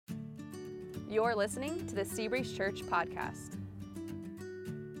You're listening to the Seabreeze Church podcast.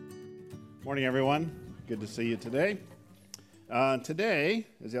 Morning, everyone. Good to see you today. Today,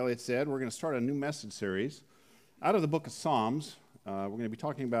 as Elliot said, we're going to start a new message series out of the book of Psalms. We're going to be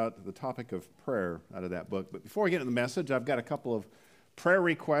talking about the topic of prayer out of that book. But before we get into the message, I've got a couple of prayer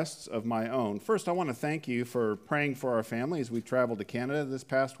requests of my own. First, I want to thank you for praying for our family as we've traveled to Canada this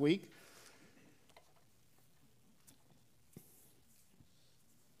past week.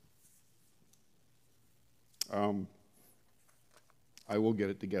 I will get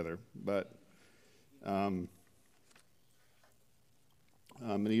it together, but many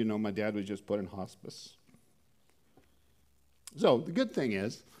of you know my dad was just put in hospice. So the good thing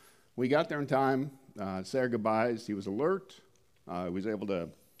is we got there in time, say our goodbyes. He was alert. He was able to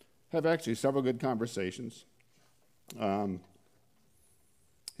have actually several good conversations.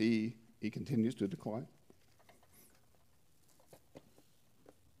 He continues to decline.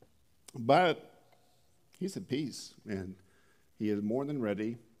 But he's at peace, and he is more than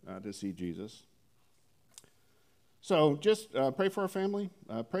ready to see Jesus. So just pray for our family.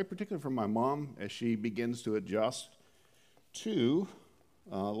 Pray particularly for my mom as she begins to adjust to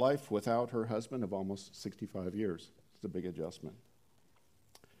life without her husband of almost 65 years. It's a big adjustment.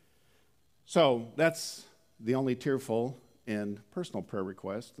 So that's the only tearful and personal prayer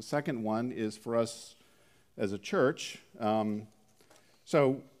request. The second one is for us as a church.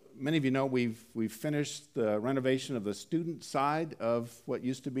 So many of you know we've finished the renovation of the student side of what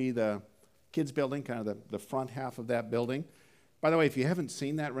used to be the kids building, kind of the front half of that building. By the way, if you haven't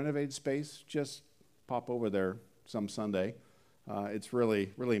seen that renovated space, just pop over there some Sunday. It's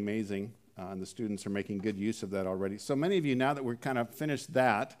really, really amazing, and the students are making good use of that already. So many of you, now that we're kind of finished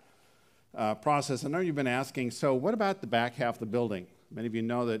that process, I know you've been asking, so what about the back half of the building? Many of you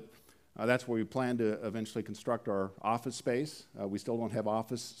know that that's where we plan to eventually construct our office space. We still don't have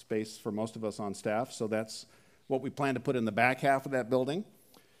office space for most of us on staff, so that's what we plan to put in the back half of that building.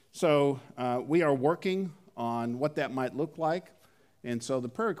 So we are working on what that might look like. And so the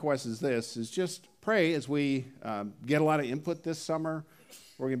prayer request is this, is just pray as we get a lot of input this summer.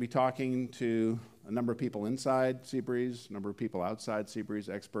 We're going to be talking to a number of people inside Seabreeze, a number of people outside Seabreeze,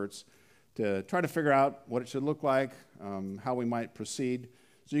 experts, to try to figure out what it should look like, how we might proceed.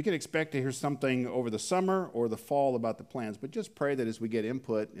 So you can expect to hear something over the summer or the fall about the plans, but just pray that as we get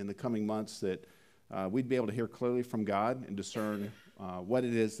input in the coming months that we'd be able to hear clearly from God and discern what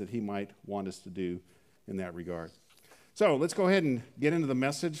it is that he might want us to do in that regard. So let's go ahead and get into the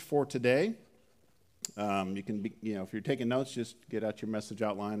message for today. You can, if you're taking notes, just get out your message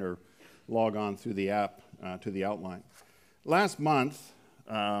outline or log on through the app to the outline. Last month,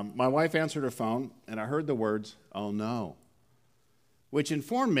 my wife answered her phone, and I heard the words, "Oh no," which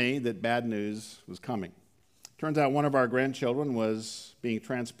informed me that bad news was coming. Turns out one of our grandchildren was being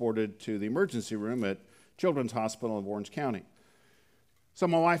transported to the emergency room at Children's Hospital of Orange County. So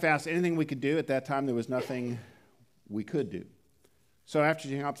my wife asked anything we could do. At that time, there was nothing we could do. So after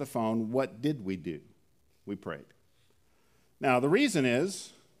she hung up the phone, what did we do? We prayed. Now, the reason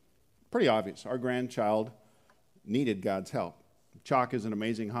is pretty obvious. Our grandchild needed God's help. Chalk is an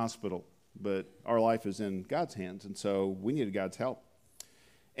amazing hospital, but our life is in God's hands, and so we needed God's help.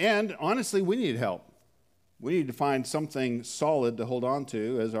 And honestly, we needed help. We needed to find something solid to hold on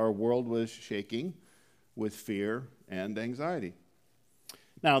to as our world was shaking with fear and anxiety.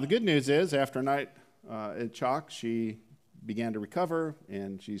 Now, the good news is, after a night at Chalk, she began to recover,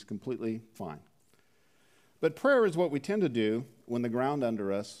 and she's completely fine. But prayer is what we tend to do when the ground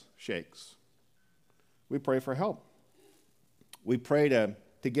under us shakes. We pray for help. We pray to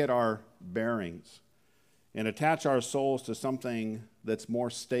get our bearings and attach our souls to something that's more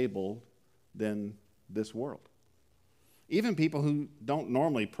stable than this world. Even people who don't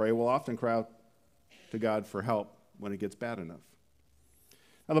normally pray will often cry out to God for help when it gets bad enough.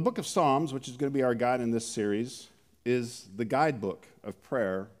 Now, the book of Psalms, which is going to be our guide in this series, is the guidebook of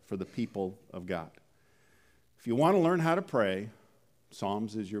prayer for the people of God. If you want to learn how to pray,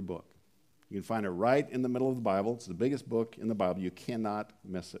 Psalms is your book. You can find it right in the middle of the Bible. It's the biggest book in the Bible. You cannot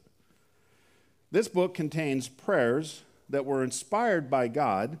miss it. This book contains prayers that were inspired by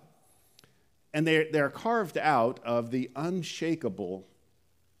God, and they're carved out of the unshakable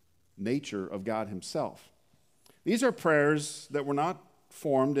nature of God himself. These are prayers that were not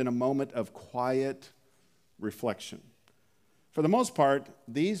formed in a moment of quiet reflection. For the most part,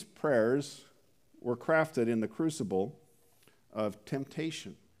 these prayers were crafted in the crucible of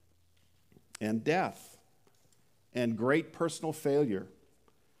temptation and death and great personal failure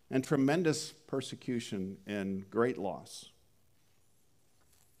and tremendous persecution and great loss.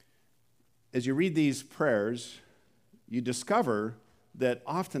 As you read these prayers, you discover that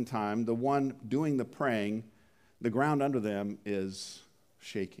oftentimes the one doing the praying, the ground under them is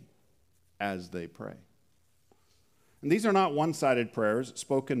shaking as they pray. And these are not one-sided prayers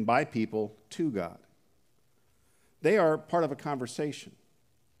spoken by people to God. They are part of a conversation.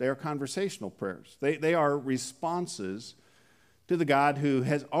 They are conversational prayers. They are responses to the God who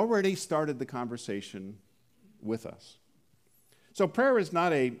has already started the conversation with us. So prayer is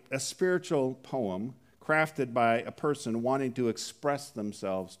not a spiritual poem crafted by a person wanting to express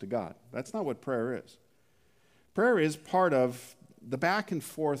themselves to God. That's not what prayer is. Prayer is part of the back and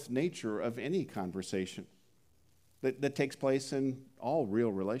forth nature of any conversation that takes place in all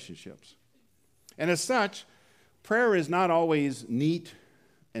real relationships. And as such, prayer is not always neat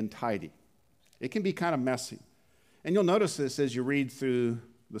and tidy. It can be kind of messy. And you'll notice this as you read through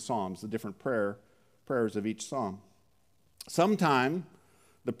the Psalms, the different prayers of each psalm. Sometimes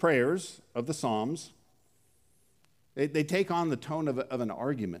the prayers of the Psalms, they take on the tone of an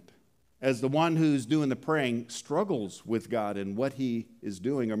argument, as the one who's doing the praying struggles with God and what he is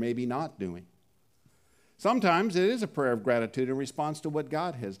doing or maybe not doing. Sometimes it is a prayer of gratitude in response to what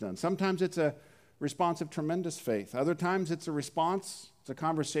God has done. Sometimes it's a response of tremendous faith. Other times it's a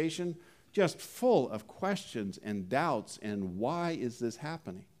conversation just full of questions and doubts and why is this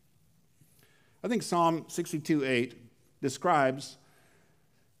happening? I think Psalm 62:8 describes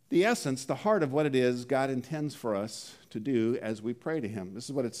the essence, the heart of what it is God intends for us to do as we pray to him. This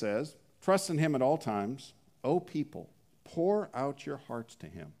is what it says: trust in him at all times, O people, pour out your hearts to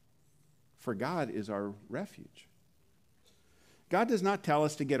him, for God is our refuge. God does not tell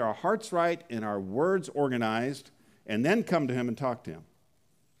us to get our hearts right and our words organized and then come to him and talk to him.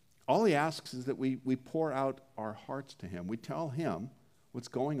 All he asks is that we pour out our hearts to him. We tell him what's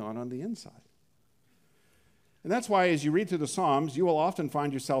going on the inside. And that's why as you read through the Psalms, you will often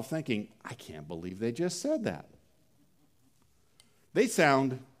find yourself thinking, I can't believe they just said that. They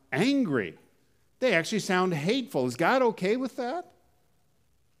sound angry. They actually sound hateful. Is God okay with that?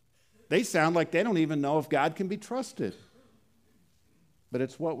 They sound like they don't even know if God can be trusted. But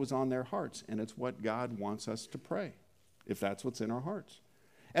it's what was on their hearts, and it's what God wants us to pray, if that's what's in our hearts.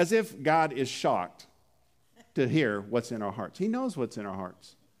 As if God is shocked to hear what's in our hearts. He knows what's in our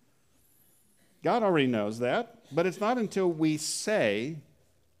hearts. God already knows that, but it's not until we say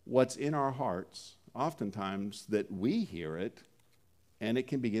what's in our hearts, oftentimes, that we hear it, and it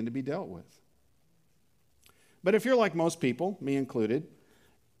can begin to be dealt with. But if you're like most people, me included,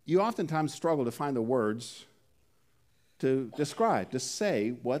 you oftentimes struggle to find the words to describe, to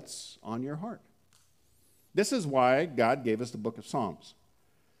say what's on your heart. This is why God gave us the book of Psalms.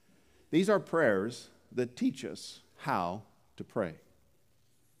 These are prayers that teach us how to pray.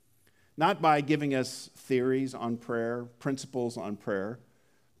 Not by giving us theories on prayer, principles on prayer,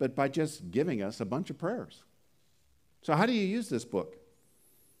 but by just giving us a bunch of prayers. So how do you use this book?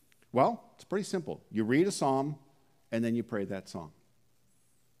 Well, it's pretty simple. You read a psalm, and then you pray that psalm.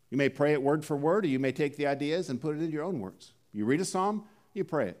 You may pray it word for word, or you may take the ideas and put it into your own words. You read a psalm, you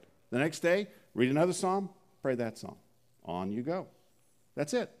pray it. The next day, read another psalm, pray that psalm. On you go.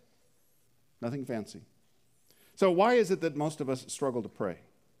 That's it. Nothing fancy. So why is it that most of us struggle to pray?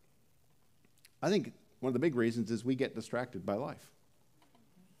 I think one of the big reasons is we get distracted by life.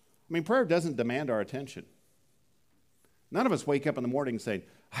 I mean, prayer doesn't demand our attention. None of us wake up in the morning saying,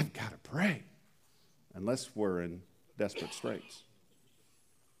 I've got to pray, unless we're in desperate straits.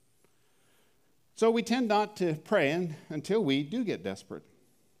 So we tend not to pray until we do get desperate.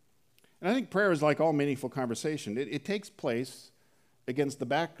 And I think prayer is like all meaningful conversation. It takes place against the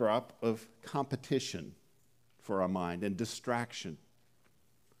backdrop of competition for our mind and distraction.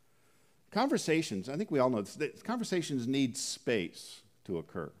 Conversations, I think we all know this, conversations need space to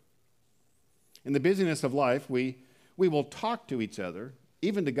occur. In the busyness of life, we will talk to each other,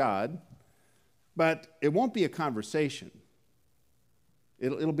 even to God, but it won't be a conversation.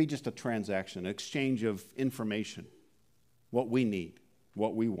 It'll be just a transaction, an exchange of information, what we need,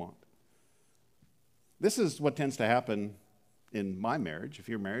 what we want. This is what tends to happen in my marriage. If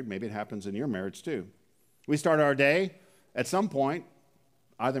you're married, maybe it happens in your marriage too. We start our day. At some point,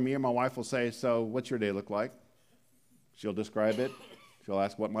 either me or my wife will say, so what's your day look like? She'll describe it. She'll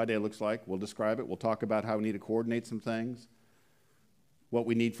ask what my day looks like. We'll describe it. We'll talk about how we need to coordinate some things, what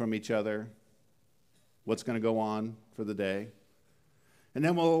we need from each other, what's going to go on for the day. And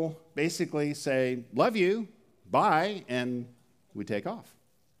then we'll basically say, love you, bye, and we take off.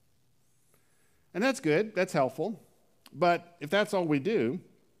 And that's good. That's helpful. But if that's all we do,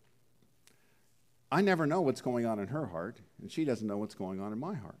 I never know what's going on in her heart, and she doesn't know what's going on in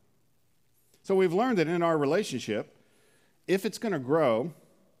my heart. So we've learned that in our relationship, if it's going to grow,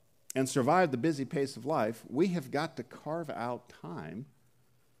 and survive the busy pace of life, we have got to carve out time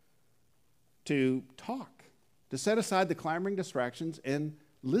to talk, to set aside the clamoring distractions and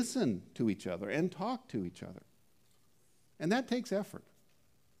listen to each other and talk to each other. And that takes effort.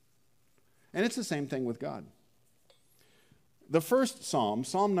 And it's the same thing with God. The first psalm,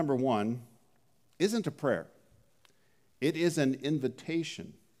 Psalm number 1, isn't a prayer. It is an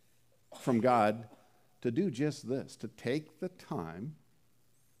invitation from God to do just this, to take the time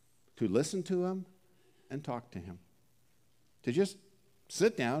to listen to him and talk to him, to just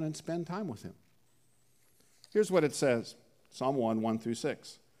sit down and spend time with him. Here's what it says, Psalm 1, 1 through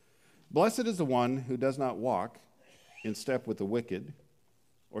 6. Blessed is the one who does not walk in step with the wicked,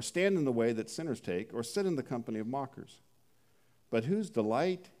 or stand in the way that sinners take, or sit in the company of mockers, but whose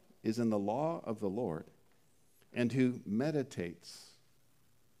delight is in the law of the Lord, and who meditates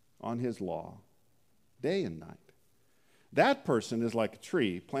on his law day and night. That person is like a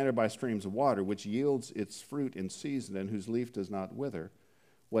tree planted by streams of water, which yields its fruit in season, and whose leaf does not wither.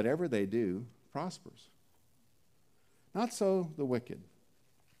 Whatever they do prospers. Not so the wicked.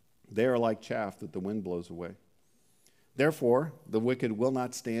 They are like chaff that the wind blows away. Therefore, the wicked will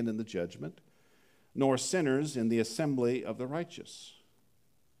not stand in the judgment, nor sinners in the assembly of the righteous.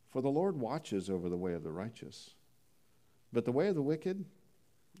 For the Lord watches over the way of the righteous, but the way of the wicked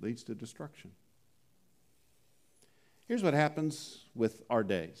leads to destruction. Here's what happens with our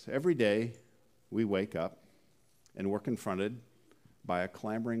days. Every day we wake up and we're confronted by a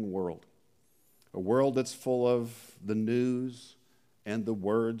clamoring world, a world that's full of the news and the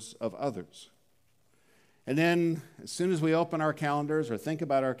words of others. And then as soon as we open our calendars or think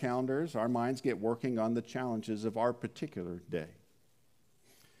about our calendars, our minds get working on the challenges of our particular day.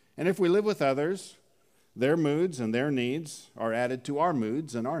 And if we live with others, their moods and their needs are added to our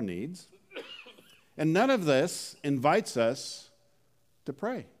moods and our needs. And none of this invites us to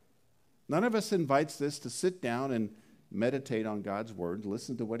pray. None of us invites this to sit down and meditate on God's word,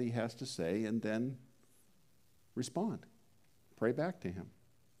 listen to what he has to say, and then respond. Pray back to him.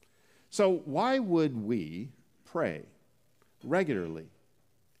 So why would we pray regularly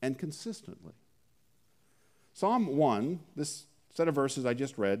and consistently? Psalm 1, this set of verses I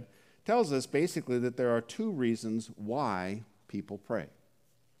just read, tells us basically that there are two reasons why people pray.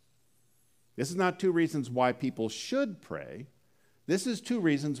 This is not two reasons why people should pray. This is two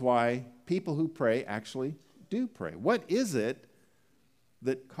reasons why people who pray actually do pray. What is it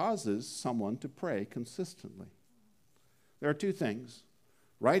that causes someone to pray consistently? There are two things: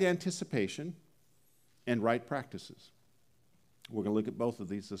 right anticipation and right practices. We're going to look at both of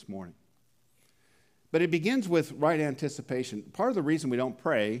these this morning. But it begins with right anticipation. Part of the reason we don't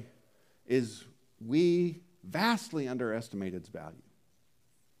pray is we vastly underestimate its value.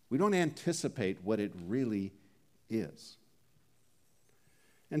 We don't anticipate what it really is.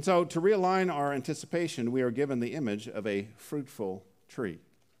 And so to realign our anticipation, we are given the image of a fruitful tree.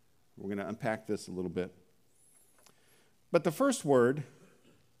 We're going to unpack this a little bit. But the first word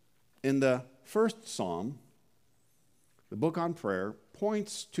in the first psalm, the book on prayer,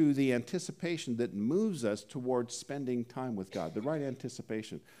 points to the anticipation that moves us towards spending time with God, the right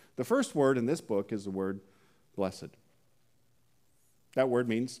anticipation. The first word in this book is the word blessed. That word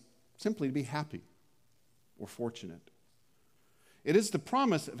means simply to be happy or fortunate. It is the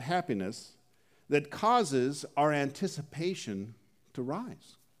promise of happiness that causes our anticipation to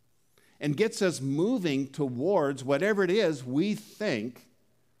rise and gets us moving towards whatever it is we think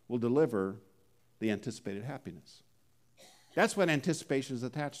will deliver the anticipated happiness. That's what anticipation is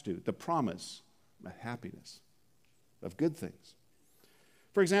attached to, the promise of happiness, of good things.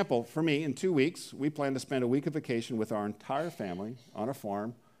 For example, for me, in 2 weeks, we plan to spend a week of vacation with our entire family on a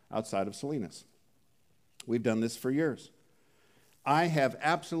farm outside of Salinas. We've done this for years. I have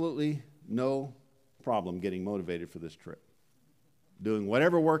absolutely no problem getting motivated for this trip, doing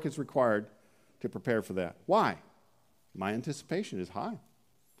whatever work is required to prepare for that. Why? My anticipation is high.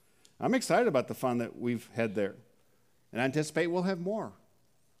 I'm excited about the fun that we've had there, and I anticipate we'll have more.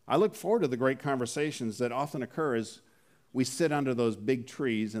 I look forward to the great conversations that often occur as we sit under those big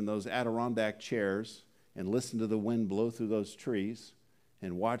trees and those Adirondack chairs and listen to the wind blow through those trees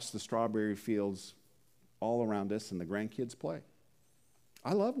and watch the strawberry fields all around us and the grandkids play.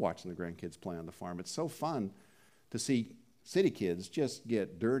 I love watching the grandkids play on the farm. It's so fun to see city kids just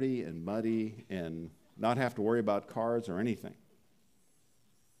get dirty and muddy and not have to worry about cars or anything.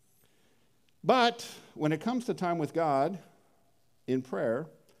 But when it comes to time with God in prayer,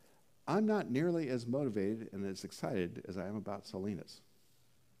 I'm not nearly as motivated and as excited as I am about Salinas.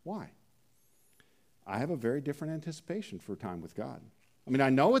 Why? I have a very different anticipation for time with God. I mean, I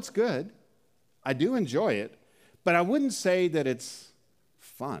know it's good. I do enjoy it, but I wouldn't say that it's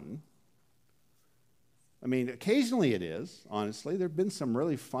fun. I mean, occasionally it is, honestly. There have been some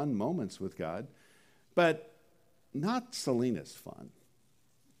really fun moments with God, but not Selena's fun.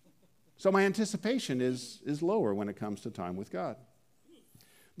 So my anticipation is lower when it comes to time with God.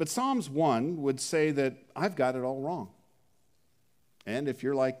 But Psalms 1 would say that I've got it all wrong. And if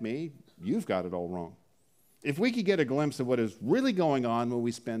you're like me, you've got it all wrong. If we could get a glimpse of what is really going on when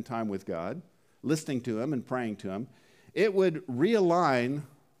we spend time with God, listening to Him and praying to Him, it would realign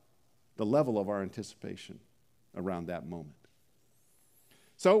the level of our anticipation around that moment.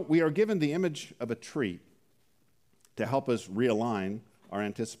 So we are given the image of a tree to help us realign our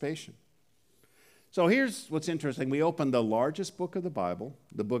anticipation. So here's what's interesting. We open the largest book of the Bible,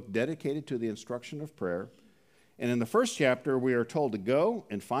 the book dedicated to the instruction of prayer. And in the first chapter, we are told to go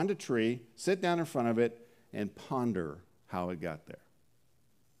and find a tree, sit down in front of it, and ponder how it got there.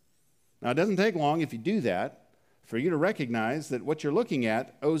 Now, it doesn't take long if you do that for you to recognize that what you're looking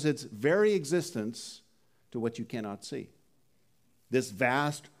at owes its very existence to what you cannot see. This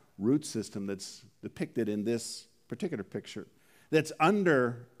vast root system that's depicted in this particular picture, that's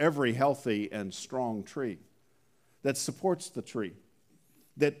under every healthy and strong tree, that supports the tree,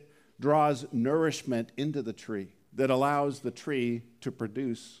 that draws nourishment into the tree, that allows the tree to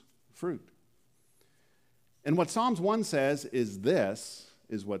produce fruit. And what Psalms 1 says is this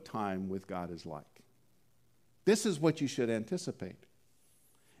is what time with God is like. This is what you should anticipate.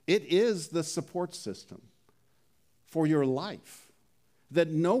 It is the support system for your life that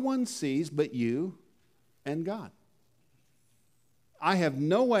no one sees but you and God. I have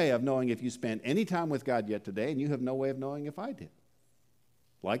no way of knowing if you spent any time with God yet today, and you have no way of knowing if I did.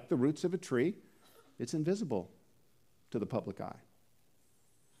 Like the roots of a tree, it's invisible to the public eye.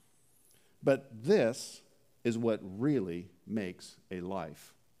 But this is what really makes a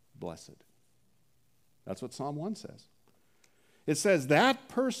life blessed. That's what Psalm 1 says. It says, that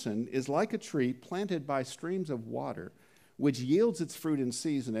person is like a tree planted by streams of water, which yields its fruit in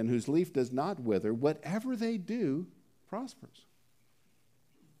season and whose leaf does not wither. Whatever they do prospers.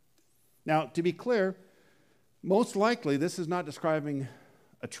 Now, to be clear, most likely this is not describing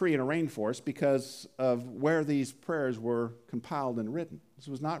a tree in a rainforest because of where these prayers were compiled and written. This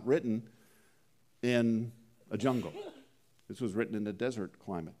was not written in a jungle. This was written in a desert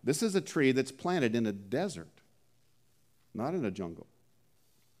climate. This is a tree that's planted in a desert, not in a jungle.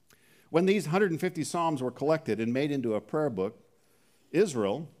 When these 150 Psalms were collected and made into a prayer book,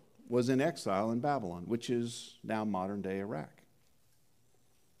 Israel was in exile in Babylon, which is now modern-day Iraq.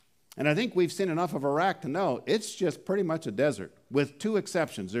 And I think we've seen enough of Iraq to know it's just pretty much a desert, with two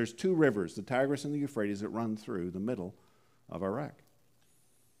exceptions. There's two rivers, the Tigris and the Euphrates, that run through the middle of Iraq.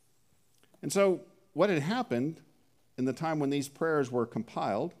 And so what had happened in the time when these prayers were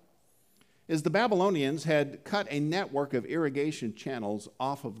compiled is the Babylonians had cut a network of irrigation channels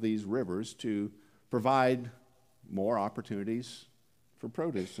off of these rivers to provide more opportunities for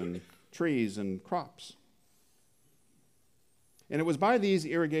produce and trees and crops. And it was by these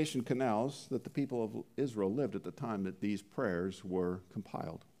irrigation canals that the people of Israel lived at the time that these prayers were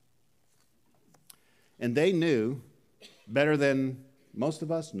compiled. And they knew, better than most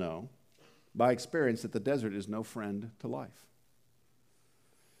of us know, by experience, that the desert is no friend to life.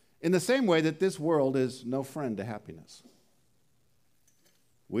 In the same way that this world is no friend to happiness.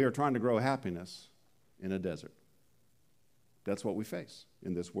 We are trying to grow happiness in a desert. That's what we face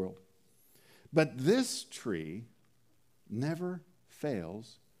in this world. But this tree never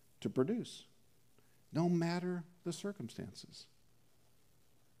fails to produce, no matter the circumstances.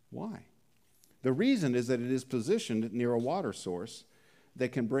 Why? The reason is that it is positioned near a water source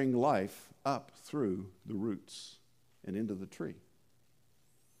that can bring life up through the roots and into the tree.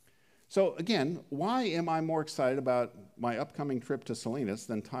 So again, why am I more excited about my upcoming trip to Salinas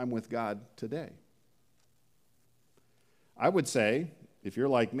than time with God today? I would say, if you're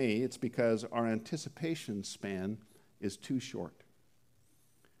like me, it's because our anticipation span is too short.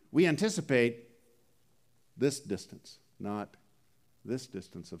 We anticipate this distance, not this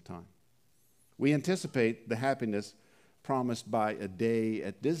distance of time. We anticipate the happiness promised by a day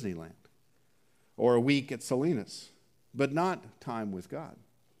at Disneyland or a week at Salinas, but not time with God.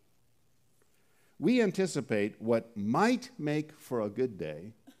 We anticipate what might make for a good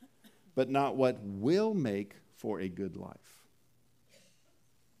day, but not what will make for a good life.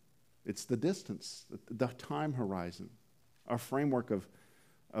 It's the distance, the time horizon. Our framework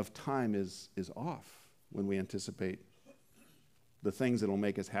of time is off when we anticipate the things that will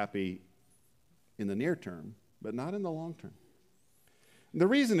make us happy in the near term, but not in the long term. The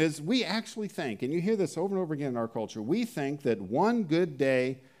reason is we actually think, and you hear this over and over again in our culture, we think that one good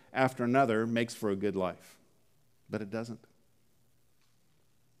day after another makes for a good life, but it doesn't.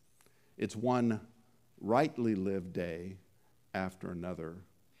 It's one rightly lived day after another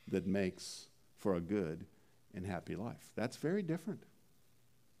that makes for a good and happy life. That's very different.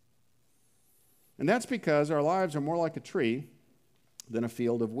 And that's because our lives are more like a tree than a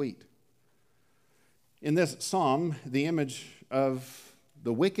field of wheat. In this psalm, the image of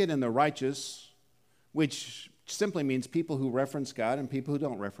the wicked and the righteous, which simply means people who reference God and people who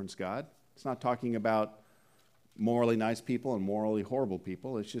don't reference God. It's not talking about morally nice people and morally horrible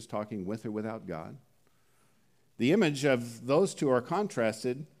people. It's just talking with or without God. The image of those two are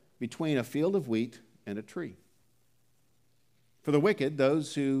contrasted between a field of wheat and a tree. For the wicked,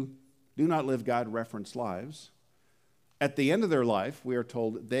 those who do not live God-referenced lives, at the end of their life, we are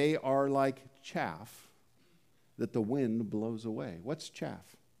told they are like chaff that the wind blows away. What's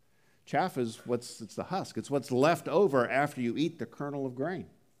chaff? Chaff is it's the husk. It's what's left over after you eat the kernel of grain.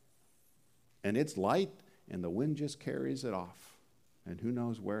 And it's light, and the wind just carries it off. And who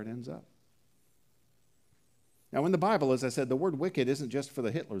knows where it ends up. Now, in the Bible, as I said, the word wicked isn't just for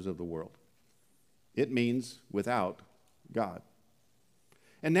the Hitlers of the world. It means without God.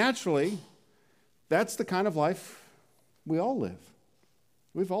 And naturally, that's the kind of life we all live.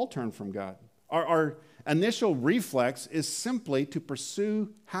 We've all turned from God. Our initial reflex is simply to pursue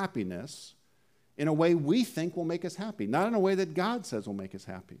happiness in a way we think will make us happy, not in a way that God says will make us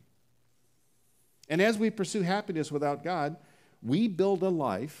happy. And as we pursue happiness without God, we build a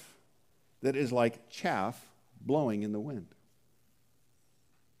life that is like chaff blowing in the wind.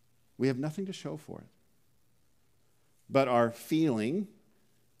 We have nothing to show for it. But our feeling,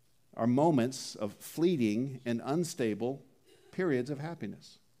 our moments of fleeting and unstable periods of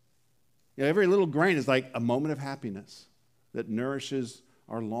happiness. You know, every little grain is like a moment of happiness that nourishes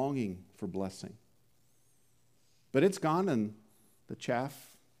our longing for blessing. But it's gone, and the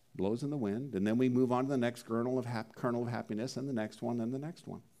chaff blows in the wind, and then we move on to the next kernel of happiness, and the next one, and the next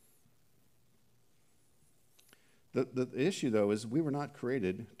one. The issue, though, is we were not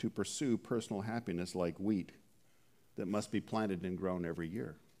created to pursue personal happiness like wheat that must be planted and grown every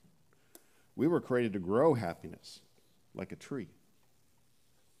year. We were created to grow happiness like a tree.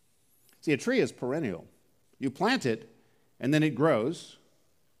 See, a tree is perennial. You plant it, and then it grows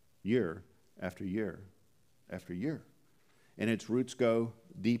year after year after year. And its roots go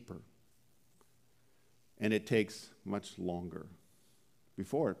deeper. And it takes much longer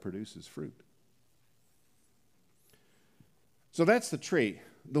before it produces fruit. So that's the tree.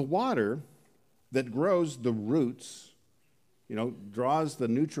 The water that grows the roots, draws the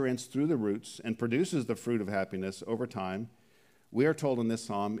nutrients through the roots and produces the fruit of happiness over time, we are told in this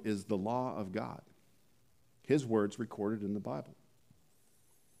psalm is the law of God. His words recorded in the Bible.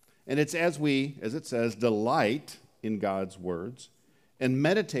 And it's as we, as it says, delight in God's words and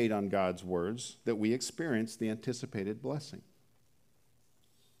meditate on God's words that we experience the anticipated blessing.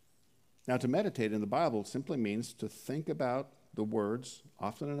 Now, to meditate in the Bible simply means to think about the words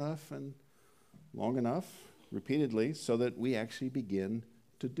often enough and long enough, repeatedly, so that we actually begin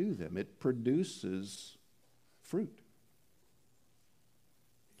to do them. It produces fruit.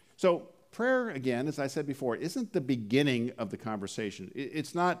 So prayer, again, as I said before, isn't the beginning of the conversation.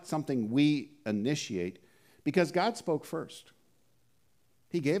 It's not something we initiate because God spoke first.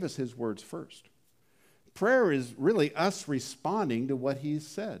 He gave us his words first. Prayer is really us responding to what he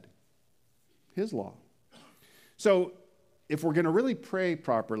said, his law. So if we're going to really pray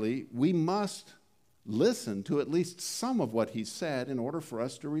properly, we must listen to at least some of what he said in order for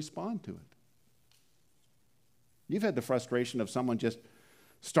us to respond to it. You've had the frustration of someone just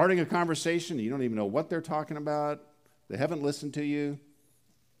starting a conversation, you don't even know what they're talking about, they haven't listened to you.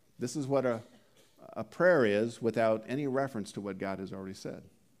 This is what a prayer is without any reference to what God has already said.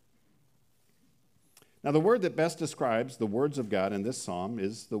 Now, the word that best describes the words of God in this psalm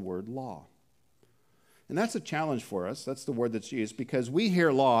is the word law. And that's a challenge for us. That's the word that's used because we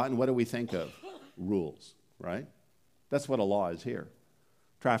hear law, and what do we think of? Rules, right? That's what a law is here.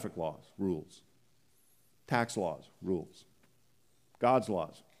 Traffic laws, rules. Tax laws, rules. God's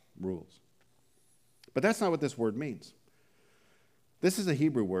laws, rules. But that's not what this word means. This is a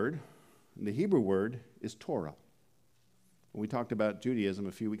Hebrew word, and the Hebrew word is Torah. When we talked about Judaism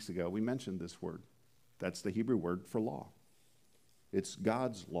a few weeks ago, we mentioned this word. That's the Hebrew word for law. It's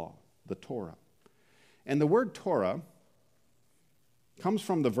God's law, the Torah. And the word Torah comes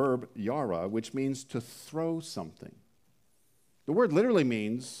from the verb yara, which means to throw something. The word literally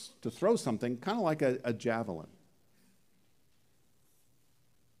means to throw something, kind of like a javelin.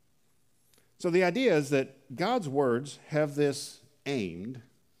 So the idea is that God's words have this aimed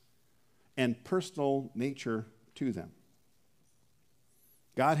and personal nature to them.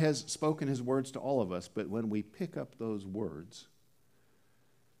 God has spoken his words to all of us, but when we pick up those words,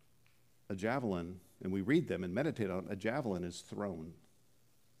 a javelin, and we read them and meditate on it, a javelin is thrown.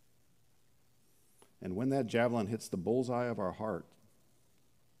 And when that javelin hits the bullseye of our heart,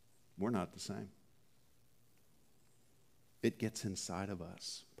 we're not the same. It gets inside of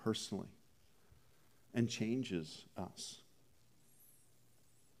us personally and changes us.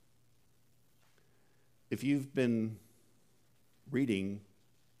 If you've been reading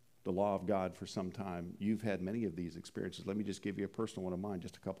the law of God for some time, you've had many of these experiences. Let me just give you a personal one of mine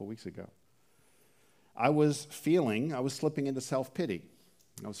just a couple weeks ago. I was slipping into self-pity.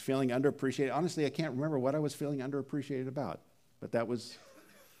 I was feeling underappreciated. Honestly, I can't remember what I was feeling underappreciated about, but that was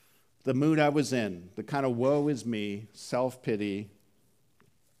the mood I was in, the kind of woe is me, self-pity,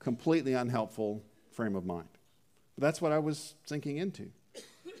 completely unhelpful frame of mind. But that's what I was sinking into.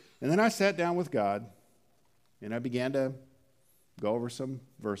 And then I sat down with God, and I began to go over some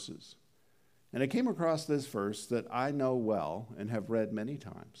verses. And I came across this verse that I know well and have read many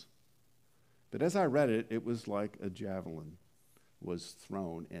times. But as I read it, it was like a javelin was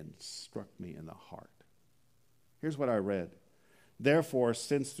thrown and struck me in the heart. Here's what I read. Therefore,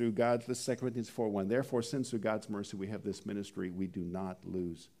 since through God's, this is 2 Corinthians 4:1, therefore, since through God's mercy we have this ministry, we do not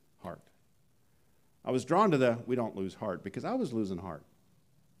lose heart. I was drawn to we don't lose heart, because I was losing heart.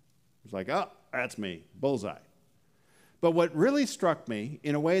 It was like, oh, that's me, bullseye. But what really struck me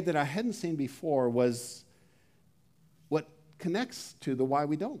in a way that I hadn't seen before was what connects to the why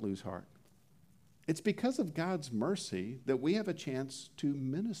we don't lose heart. It's because of God's mercy that we have a chance to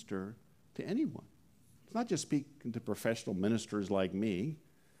minister to anyone. It's not just speaking to professional ministers like me.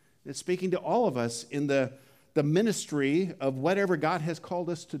 It's speaking to all of us in the ministry of whatever God has called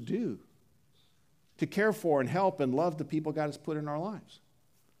us to do, to care for and help and love the people God has put in our lives.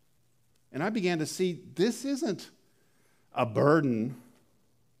 And I began to see this isn't a burden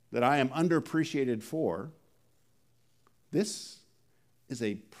that I am underappreciated for. This is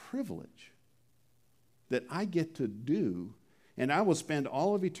a privilege that I get to do, and I will spend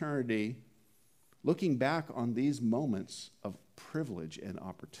all of eternity looking back on these moments of privilege and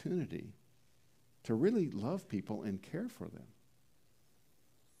opportunity to really love people and care for them.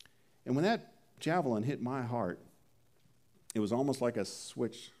 And when that javelin hit my heart, it was almost like a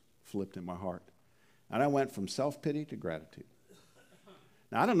switch flipped in my heart. And I went from self-pity to gratitude.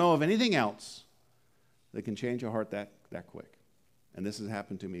 Now, I don't know of anything else that can change a heart that quick. And this has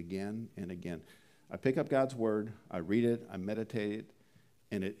happened to me again and again. I pick up God's word, I read it, I meditate it,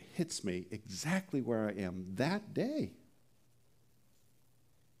 and it hits me exactly where I am that day.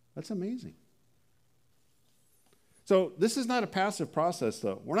 That's amazing. So this is not a passive process,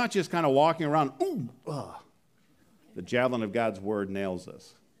 though. We're not just kind of walking around, ooh, the javelin of God's word nails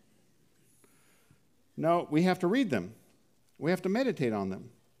us. No, we have to read them. We have to meditate on them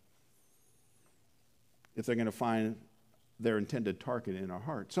if they're going to find their intended target in our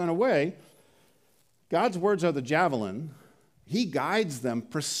heart. So in a way, God's words are the javelin. He guides them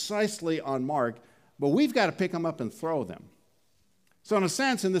precisely on mark, but we've got to pick them up and throw them. So in a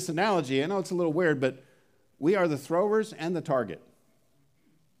sense, in this analogy, I know it's a little weird, but we are the throwers and the target.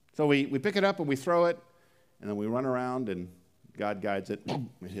 So we pick it up and we throw it, and then we run around and God guides it,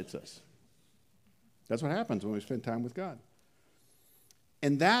 it hits us. That's what happens when we spend time with God.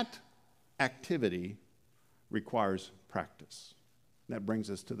 And that activity requires practice. That brings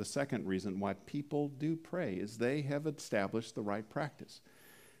us to the second reason why people do pray, is they have established the right practice.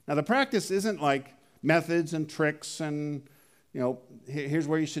 Now, the practice isn't like methods and tricks and, here's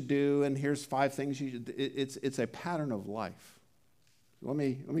where you should do and here's 5 things you should do. It's a pattern of life. Let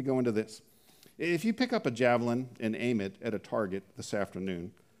me go into this. If you pick up a javelin and aim it at a target this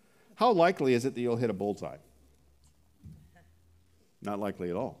afternoon, how likely is it that you'll hit a bullseye? Not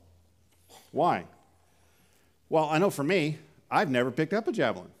likely at all. Why? Well, I know for me, I've never picked up a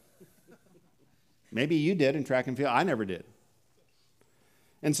javelin. Maybe you did in track and field. I never did.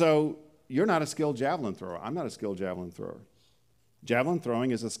 And so you're not a skilled javelin thrower. I'm not a skilled javelin thrower. Javelin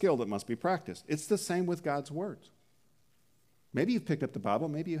throwing is a skill that must be practiced. It's the same with God's words. Maybe you've picked up the Bible,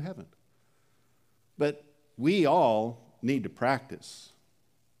 maybe you haven't. But we all need to practice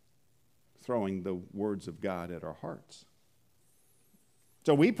throwing the words of God at our hearts.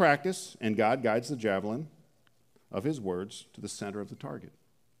 So we practice, and God guides the javelin of his words to the center of the target.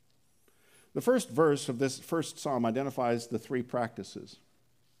 The first verse of this first psalm identifies the 3 practices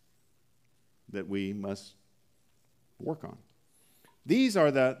that we must work on. These are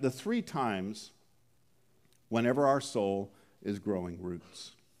the 3 times whenever our soul is growing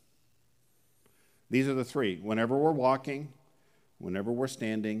roots. These are the 3. Whenever we're walking, whenever we're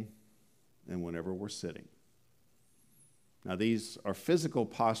standing, and whenever we're sitting. Now, these are physical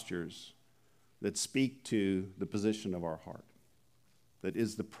postures that speak to the position of our heart. that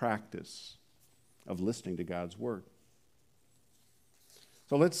is the practice of listening to God's word.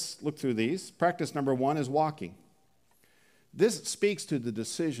 So let's look through these. Practice number 1 is walking. This speaks to the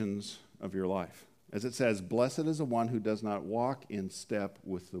decisions of your life. As it says, blessed is the one who does not walk in step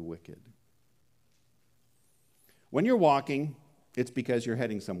with the wicked. When you're walking, it's because you're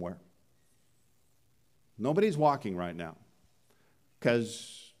heading somewhere. Nobody's walking right now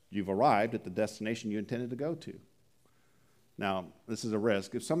because you've arrived at the destination you intended to go to. Now, this is a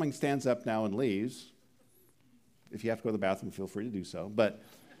risk. If someone stands up now and leaves, if you have to go to the bathroom, feel free to do so. But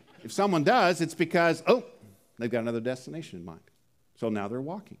if someone does, it's because, they've got another destination in mind. So now they're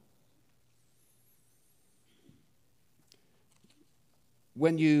walking.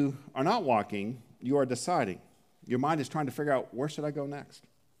 When you are not walking, you are deciding. Your mind is trying to figure out, where should I go next?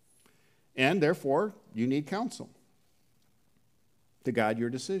 And therefore, you need counsel to guide your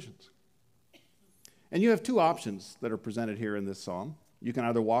decisions. And you have 2 options that are presented here in this psalm. You can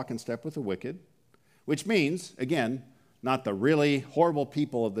either walk in step with the wicked, which means, again, not the really horrible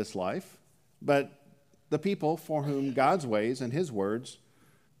people of this life, but the people for whom God's ways and his words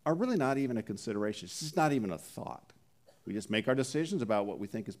are really not even a consideration. It's just not even a thought. We just make our decisions about what we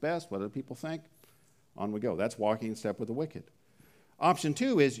think is best, what other people think. On we go. That's walking in step with the wicked. Option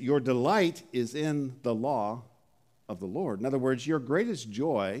 2 is your delight is in the law of the Lord. In other words, your greatest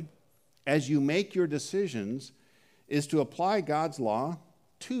joy as you make your decisions is to apply God's law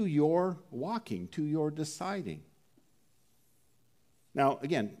to your walking, to your deciding. Now,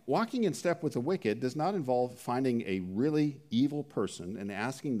 again, walking in step with the wicked does not involve finding a really evil person and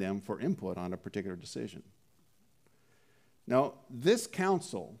asking them for input on a particular decision. Now, this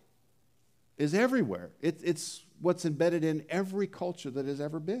counsel is everywhere. It's what's embedded in every culture that has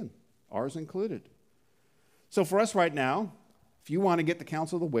ever been, ours included. So for us right now, if you want to get the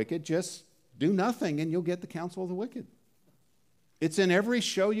counsel of the wicked, just do nothing and you'll get the counsel of the wicked. It's in every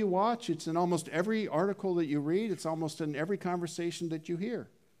show you watch. It's in almost every article that you read. It's almost in every conversation that you hear.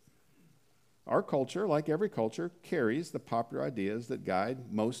 Our culture, like every culture, carries the popular ideas that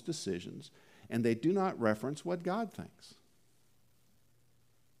guide most decisions, and they do not reference what God thinks.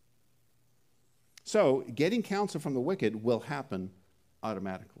 So, getting counsel from the wicked will happen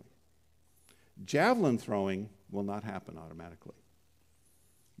automatically. Javelin throwing will not happen automatically.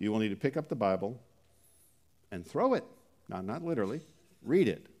 You will need to pick up the Bible and throw it. Now, not literally. Read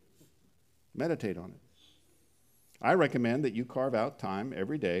it. Meditate on it. I recommend that you carve out time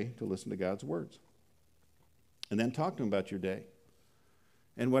every day to listen to God's words. And then talk to him about your day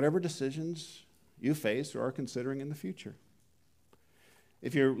and whatever decisions you face or are considering in the future.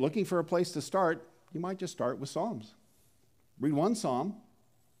 If you're looking for a place to start, you might just start with Psalms. Read one psalm,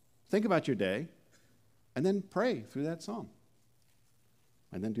 think about your day, and then pray through that psalm.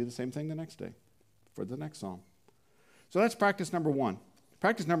 And then do the same thing the next day for the next psalm. So that's practice number 1.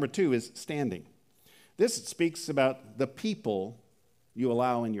 Practice number 2 is standing. This speaks about the people you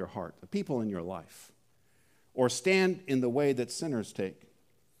allow in your heart, the people in your life, or stand in the way that sinners take.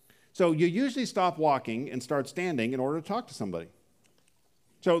 So you usually stop walking and start standing in order to talk to somebody.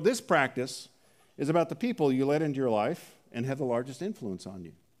 So this practice is about the people you let into your life and have the largest influence on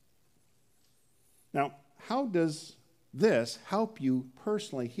you. Now, how does this help you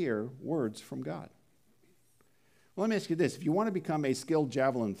personally hear words from God? Well, let me ask you this. If you want to become a skilled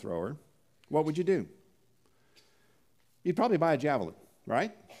javelin thrower, what would you do? You'd probably buy a javelin,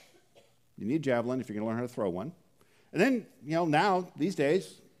 right? You need a javelin if you're going to learn how to throw one. And then, now, these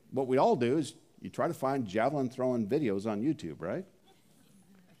days, what we all do is you try to find javelin throwing videos on YouTube, right?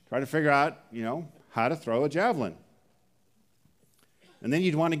 Try to figure out, how to throw a javelin. And then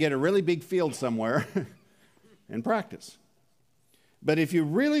you'd want to get a really big field somewhere and practice. But if you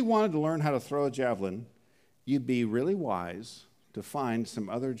really wanted to learn how to throw a javelin, you'd be really wise to find some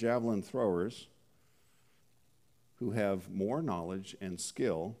other javelin throwers who have more knowledge and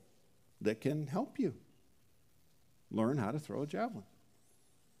skill that can help you learn how to throw a javelin.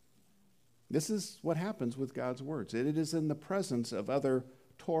 This is what happens with God's words. It is in the presence of other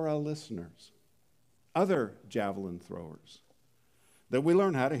Torah listeners, other javelin throwers, that we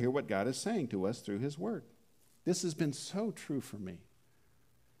learn how to hear what God is saying to us through his word. This has been so true for me.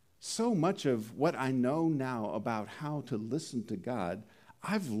 So much of what I know now about how to listen to God,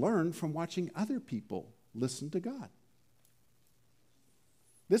 I've learned from watching other people listen to God.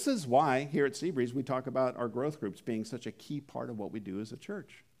 This is why here at Seabreeze we talk about our growth groups being such a key part of what we do as a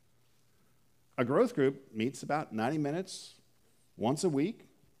church. A growth group meets about 90 minutes once a week.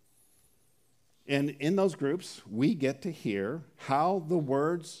 And in those groups, we get to hear how the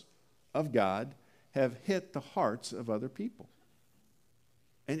words of God have hit the hearts of other people.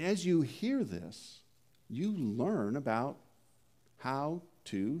 And as you hear this, you learn about how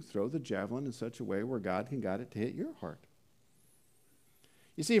to throw the javelin in such a way where God can guide it to hit your heart.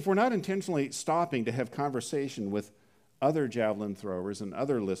 You see, if we're not intentionally stopping to have conversation with other javelin throwers and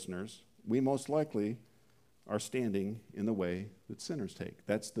other listeners, we most likely are standing in the way that sinners take.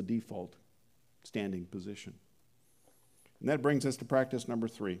 That's the default standing position. And that brings us to practice number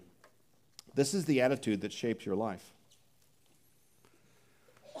 3. This is the attitude that shapes your life.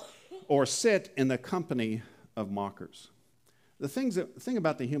 Or sit in the company of mockers. The thing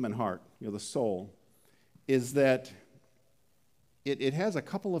about the human heart, the soul, is that it has a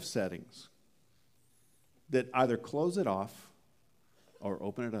couple of settings that either close it off or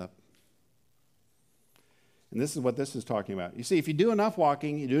open it up. And this is what this is talking about. You see, if you do enough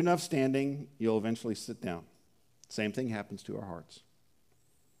walking, you do enough standing, you'll eventually sit down. Same thing happens to our hearts.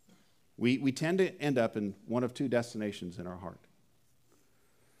 We tend to end up in one of two destinations in our heart.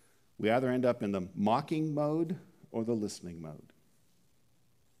 We either end up in the mocking mode or the listening mode.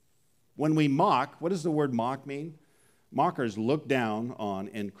 When we mock, what does the word mock mean? Mockers look down on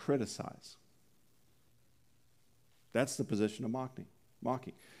and criticize. That's the position of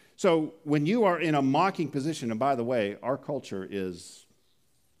mocking. So when you are in a mocking position, and by the way, our culture is,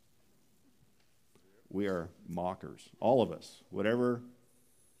 we are mockers, all of us. Whatever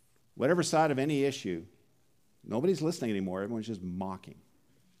side of any issue, nobody's listening anymore. Everyone's just mocking.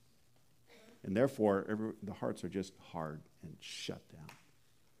 And therefore, the hearts are just hard and shut down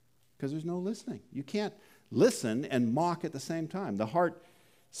because there's no listening. You can't listen and mock at the same time. The heart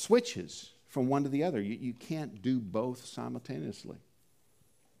switches from one to the other. You can't do both simultaneously.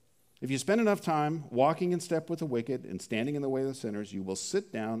 If you spend enough time walking in step with the wicked and standing in the way of the sinners, you will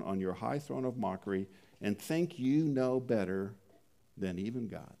sit down on your high throne of mockery and think you know better than even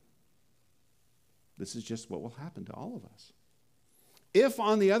God. This is just what will happen to all of us. If,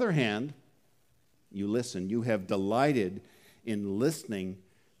 on the other hand, you listen, you have delighted in listening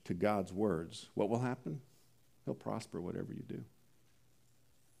to God's words, what will happen? He'll prosper whatever you do.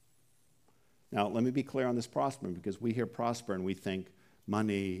 Now, let me be clear on this prospering, because we hear prosper and we think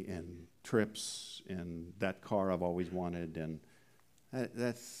money and trips and that car I've always wanted, and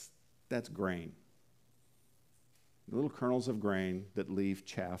that's grain. Little kernels of grain that leave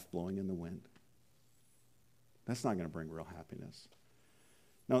chaff blowing in the wind. That's not going to bring real happiness.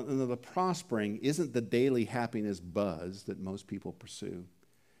 Now, the prospering isn't the daily happiness buzz that most people pursue.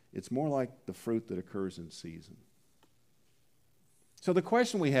 It's more like the fruit that occurs in season. So the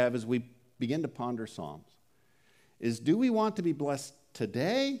question we have as we begin to ponder Psalms is, do we want to be blessed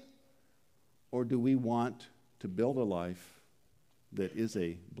today, or do we want to build a life that is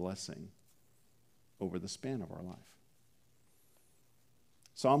a blessing over the span of our life?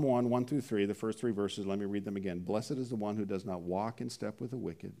 Psalm 1 through 3, the first 3 verses, let me read them again. Blessed is the one who does not walk in step with the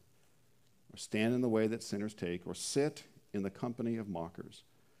wicked, or stand in the way that sinners take, or sit in the company of mockers,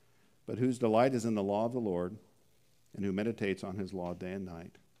 but whose delight is in the law of the Lord, and who meditates on his law day and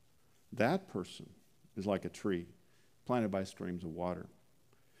night. That person is like a tree planted by streams of water,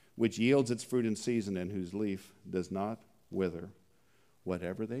 which yields its fruit in season, and whose leaf does not wither.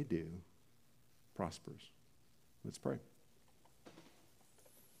 Whatever they do prospers. Let's pray.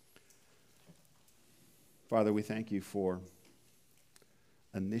 Father, we thank you for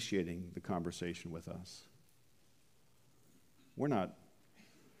initiating the conversation with us. We're not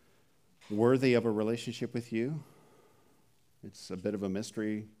worthy of a relationship with you. It's a bit of a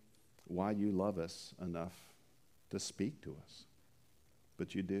mystery why you love us enough to speak to us,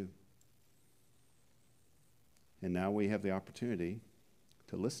 but you do. And now we have the opportunity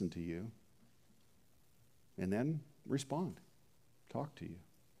to listen to you and then respond, talk to you.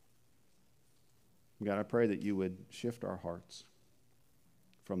 God, I pray that you would shift our hearts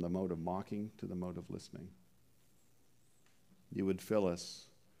from the mode of mocking to the mode of listening. You would fill us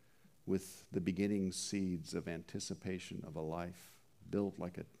with the beginning seeds of anticipation of a life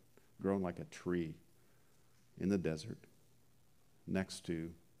grown like a tree in the desert next to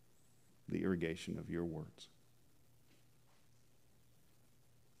the irrigation of your words.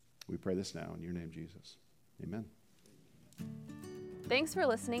 We pray this now in your name, Jesus. Amen. Thanks for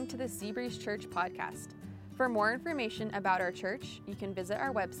listening to the Seabreeze Church podcast. For more information about our church, you can visit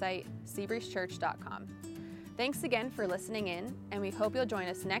our website, seabreezechurch.com. Thanks again for listening in, and we hope you'll join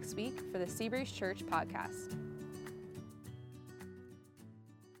us next week for the Seabreeze Church podcast.